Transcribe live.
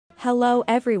Hello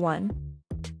everyone.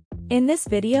 In this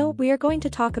video we are going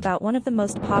to talk about one of the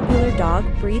most popular dog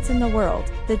breeds in the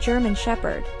world, the German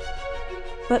Shepherd.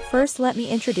 But first let me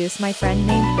introduce my friend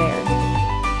named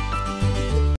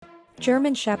Bear.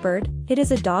 German Shepherd, it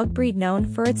is a dog breed known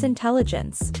for its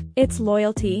intelligence, its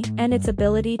loyalty, and its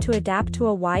ability to adapt to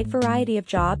a wide variety of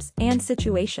jobs and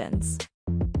situations.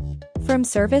 From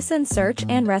service and search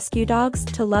and rescue dogs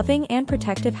to loving and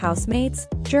protective housemates,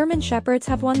 German Shepherds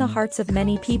have won the hearts of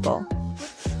many people.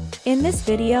 In this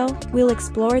video, we'll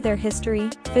explore their history,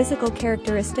 physical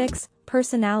characteristics,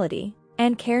 personality,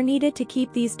 and care needed to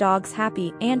keep these dogs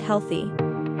happy and healthy.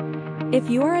 If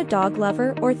you are a dog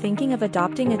lover or thinking of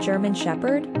adopting a German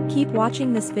Shepherd, keep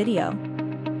watching this video.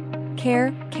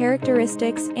 Care,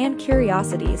 characteristics, and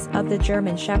curiosities of the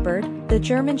German Shepherd. The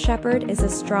German Shepherd is a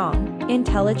strong,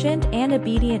 intelligent, and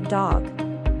obedient dog.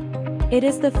 It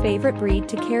is the favorite breed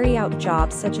to carry out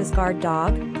jobs such as guard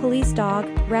dog, police dog,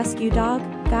 rescue dog,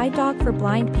 guide dog for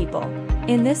blind people.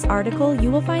 In this article you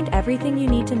will find everything you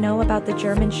need to know about the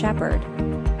German Shepherd.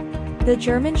 The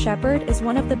German Shepherd is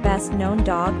one of the best-known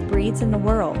dog breeds in the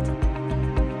world.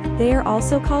 They are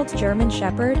also called German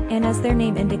Shepherd, and as their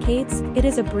name indicates, it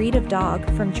is a breed of dog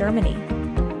from Germany.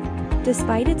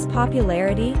 Despite its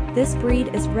popularity, this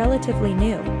breed is relatively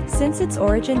new, since its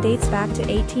origin dates back to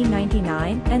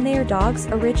 1899, and they are dogs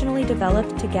originally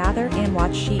developed to gather and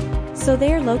watch sheep, so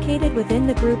they are located within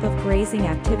the group of grazing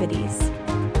activities.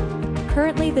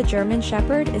 Currently the German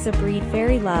Shepherd is a breed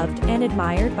very loved and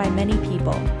admired by many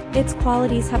people. Its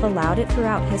qualities have allowed it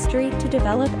throughout history to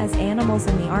develop as animals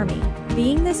in the army,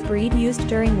 being this breed used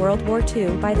during World War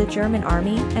II by the German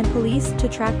army and police to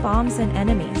track bombs and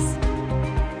enemies.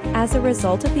 As a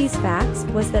result of these facts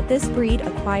was that this breed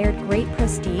acquired great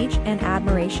prestige and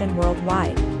admiration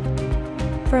worldwide.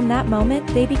 From that moment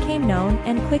they became known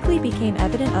and quickly became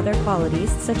evident other qualities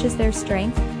such as their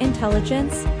strength,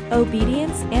 intelligence,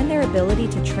 obedience, and their ability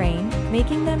to train,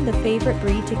 making them the favorite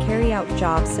breed to carry out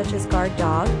jobs such as guard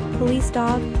dog, police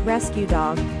dog, rescue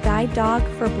dog, guide dog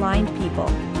for blind people.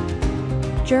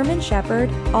 German Shepherd,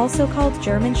 also called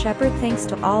German Shepherd. Thanks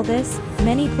to all this,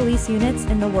 many police units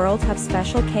in the world have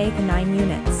special canine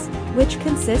units, which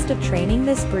consist of training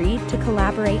this breed to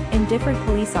collaborate in different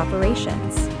police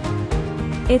operations.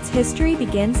 Its history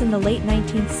begins in the late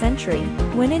 19th century,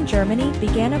 when in Germany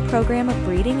began a program of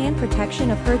breeding and protection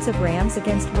of herds of rams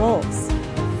against wolves.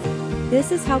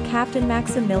 This is how Captain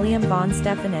Maximilian von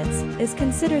Stephanitz is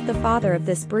considered the father of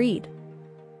this breed.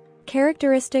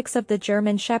 Characteristics of the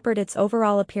German Shepherd. Its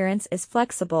overall appearance is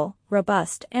flexible,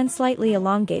 robust, and slightly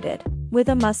elongated, with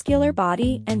a muscular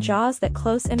body and jaws that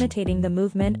close imitating the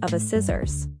movement of a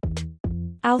scissors.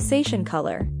 Alsatian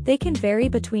color. They can vary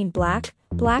between black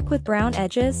with brown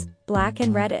edges, black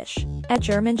and reddish. At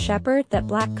German Shepherd, that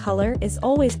black color is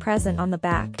always present on the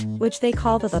back, which they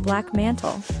call the black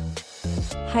mantle.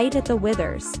 Height at the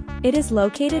withers. It is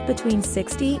located between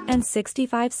 60 and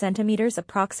 65 centimeters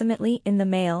approximately in the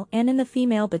male, and in the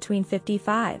female between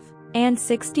 55 and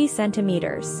 60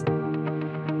 centimeters.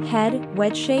 Head,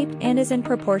 wedge-shaped, and is in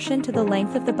proportion to the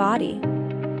length of the body.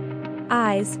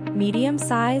 Eyes, medium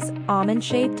size,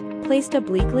 almond-shaped, placed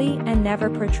obliquely and never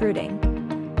protruding.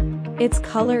 Its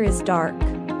color is dark.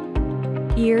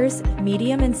 Ears,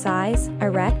 medium in size,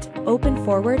 erect, open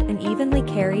forward and evenly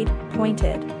carried,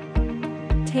 pointed.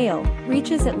 Tail,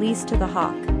 reaches at least to the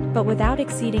hock, but without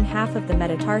exceeding half of the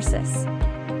metatarsus.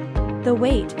 The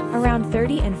weight, around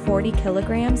 30 and 40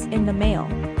 kilograms in the male,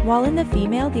 while in the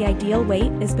female the ideal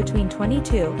weight is between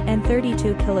 22 and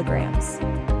 32 kilograms.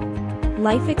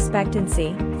 Life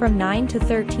expectancy, from 9 to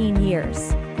 13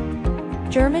 years.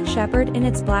 German Shepherd. In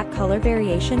its black color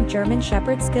variation German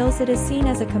Shepherd skills, it is seen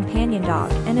as a companion dog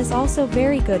and is also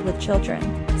very good with children,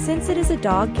 since it is a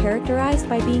dog characterized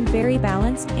by being very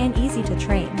balanced and easy to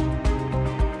train.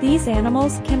 These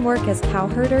animals can work as cow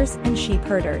herders and sheep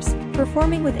herders,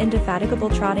 performing with indefatigable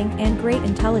trotting and great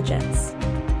intelligence.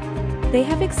 They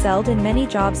have excelled in many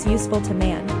jobs useful to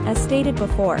man, as stated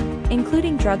before,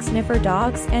 including drug sniffer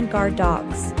dogs and guard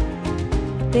dogs.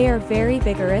 They are very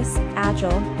vigorous,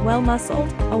 agile,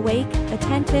 well-muscled, awake,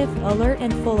 attentive, alert,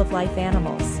 and full of life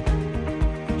animals.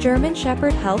 German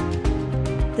Shepherd health.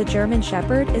 The German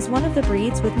Shepherd is one of the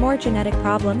breeds with more genetic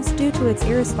problems due to its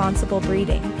irresponsible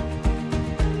breeding.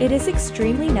 It is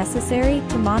extremely necessary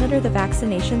to monitor the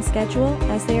vaccination schedule,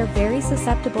 as they are very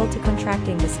susceptible to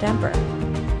contracting distemper.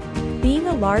 Being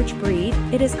a large breed,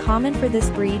 it is common for this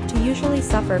breed to usually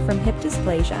suffer from hip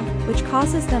dysplasia, which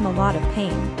causes them a lot of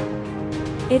pain.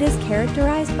 It is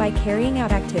characterized by carrying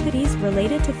out activities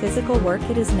related to physical work.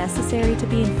 It is necessary to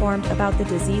be informed about the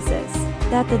diseases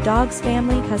that the dog's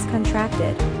family has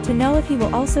contracted, to know if he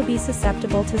will also be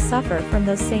susceptible to suffer from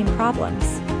those same problems.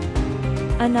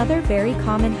 Another very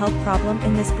common health problem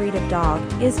in this breed of dog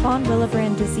is von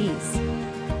Willebrand disease.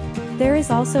 There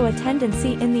is also a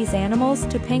tendency in these animals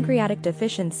to pancreatic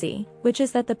deficiency, which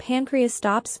is that the pancreas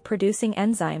stops producing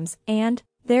enzymes, and,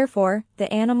 therefore,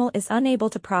 the animal is unable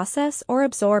to process or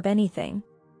absorb anything.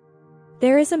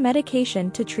 There is a medication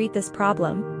to treat this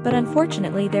problem, but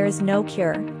unfortunately there is no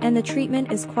cure, and the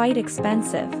treatment is quite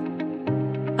expensive.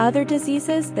 Other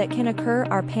diseases that can occur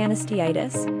are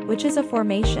panosteitis, which is a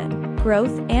formation,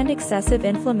 growth, and excessive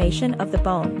inflammation of the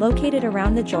bone located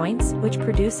around the joints, which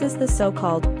produces the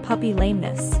so-called puppy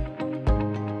lameness.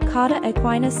 Cauda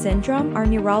equina syndrome are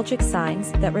neuralgic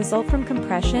signs that result from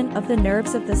compression of the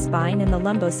nerves of the spine in the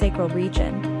lumbosacral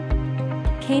region.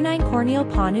 Canine corneal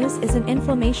ponnus is an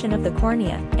inflammation of the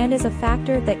cornea and is a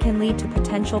factor that can lead to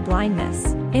potential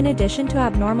blindness, in addition to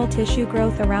abnormal tissue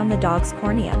growth around the dog's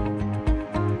cornea.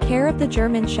 Care of the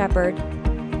German Shepherd.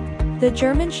 The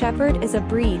German Shepherd is a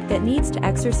breed that needs to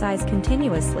exercise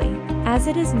continuously, as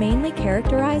it is mainly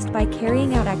characterized by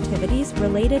carrying out activities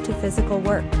related to physical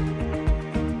work.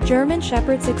 German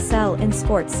Shepherds excel in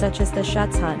sports such as the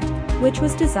Schutzhund, which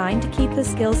was designed to keep the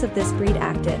skills of this breed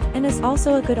active and is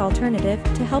also a good alternative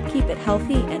to help keep it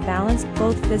healthy and balanced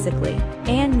both physically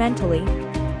and mentally.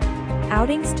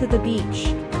 Outings to the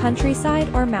beach, countryside,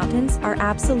 or mountains are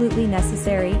absolutely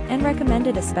necessary and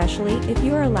recommended, especially if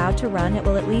you are allowed to run at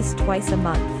will at least twice a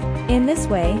month. In this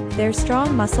way, their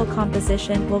strong muscle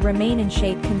composition will remain in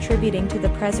shape, contributing to the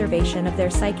preservation of their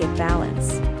psychic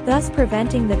balance, thus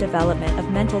preventing the development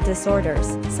of mental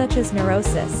disorders, such as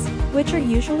neurosis, which are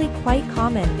usually quite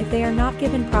common if they are not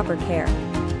given proper care.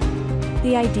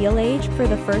 The ideal age for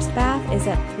the first bath is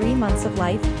at 3 months of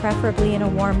life, preferably in a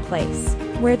warm place,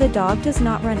 where the dog does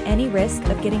not run any risk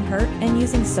of getting hurt, and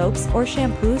using soaps or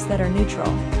shampoos that are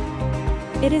neutral.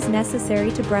 It is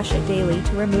necessary to brush it daily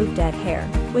to remove dead hair,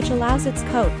 which allows its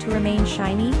coat to remain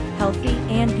shiny, healthy,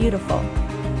 and beautiful.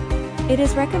 It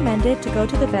is recommended to go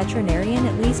to the veterinarian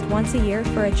at least once a year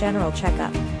for a general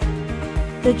checkup.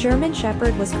 The German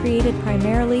Shepherd was created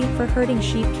primarily for herding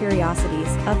sheep.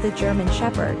 Curiosities of the German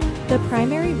Shepherd. The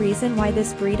primary reason why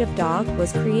this breed of dog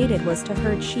was created was to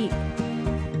herd sheep.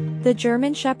 The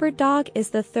German Shepherd dog is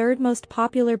the third most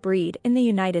popular breed in the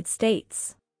United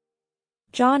States.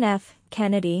 John F.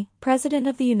 Kennedy, President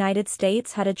of the United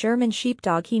States, had a German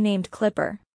sheepdog he named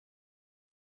Clipper.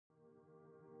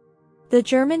 The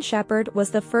German Shepherd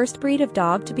was the first breed of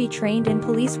dog to be trained in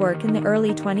police work in the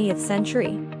early 20th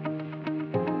century.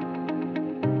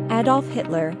 Adolf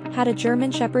Hitler had a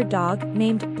German Shepherd dog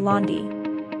named Blondie.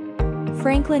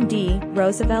 Franklin D.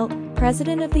 Roosevelt,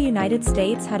 President of the United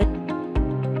States, had a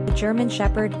German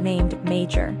Shepherd named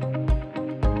Major.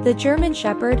 The German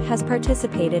Shepherd has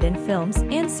participated in films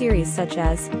and series such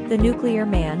as The Nuclear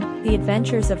Man, The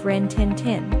Adventures of Rin Tin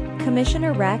Tin,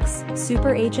 Commissioner Rex,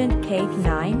 Super Agent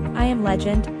K9, I Am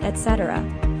Legend, etc.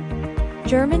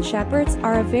 German Shepherds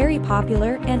are a very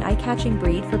popular and eye-catching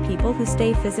breed for people who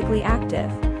stay physically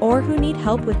active, or who need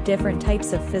help with different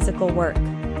types of physical work.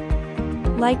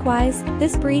 Likewise,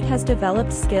 this breed has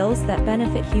developed skills that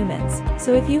benefit humans,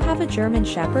 so if you have a German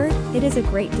Shepherd, it is a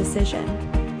great decision.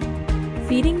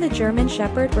 Feeding the German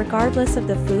Shepherd. Regardless of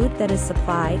the food that is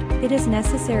supplied, it is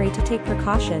necessary to take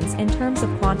precautions in terms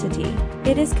of quantity.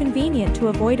 It is convenient to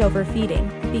avoid overfeeding,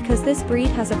 because this breed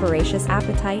has a voracious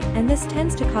appetite and this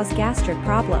tends to cause gastric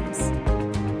problems.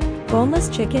 Boneless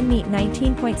chicken meat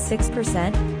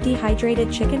 19.6%,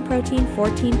 dehydrated chicken protein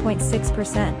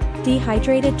 14.6%,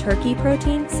 dehydrated turkey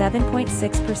protein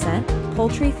 7.6%,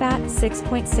 poultry fat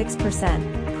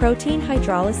 6.6%. Protein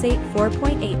hydrolysate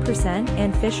 4.8%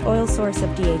 and fish oil source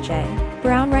of DHA.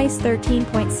 Brown rice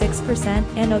 13.6%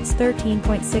 and oats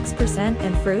 13.6%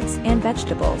 and fruits and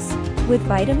vegetables. With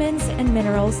vitamins and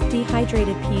minerals,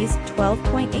 dehydrated peas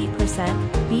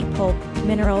 12.8%, beet pulp,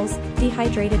 minerals,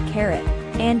 dehydrated carrot,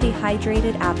 and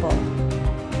dehydrated apple.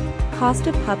 Cost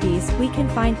of puppies. We can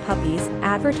find puppies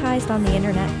advertised on the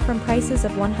internet from prices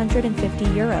of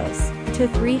 €150 to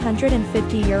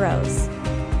 €350.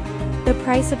 The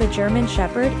price of a German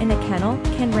Shepherd in a kennel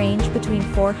can range between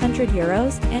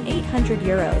 €400 and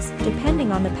 €800,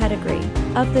 depending on the pedigree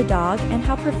of the dog and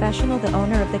how professional the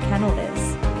owner of the kennel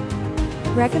is.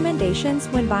 Recommendations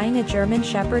when buying a German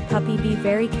Shepherd puppy: be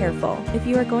very careful if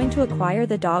you are going to acquire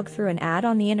the dog through an ad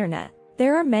on the internet.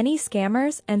 There are many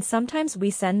scammers, and sometimes we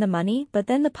send the money but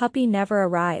then the puppy never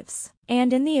arrives.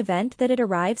 And in the event that it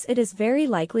arrives, it is very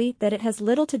likely that it has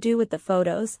little to do with the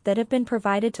photos that have been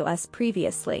provided to us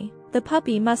previously. The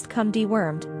puppy must come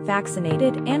dewormed,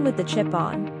 vaccinated, and with the chip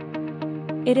on.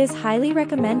 It is highly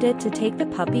recommended to take the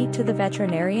puppy to the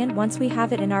veterinarian once we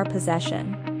have it in our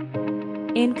possession.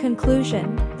 In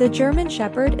conclusion, the German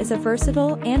Shepherd is a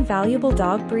versatile and valuable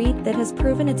dog breed that has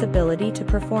proven its ability to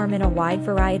perform in a wide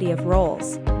variety of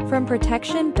roles, from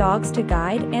protection dogs to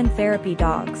guide and therapy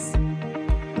dogs.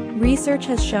 Research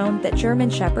has shown that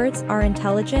German Shepherds are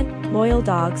intelligent, loyal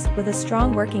dogs with a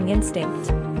strong working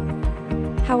instinct.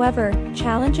 However,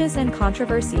 challenges and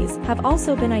controversies have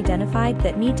also been identified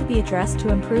that need to be addressed to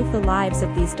improve the lives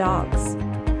of these dogs.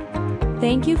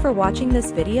 Thank you for watching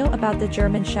this video about the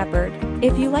German Shepherd.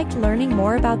 If you liked learning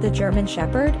more about the German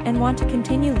Shepherd and want to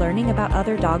continue learning about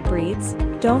other dog breeds,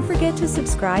 don't forget to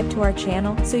subscribe to our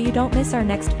channel so you don't miss our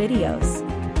next videos.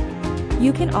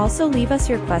 You can also leave us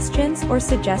your questions or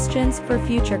suggestions for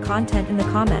future content in the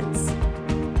comments.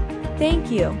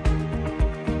 Thank you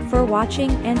for watching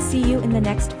and see you in the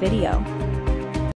next video.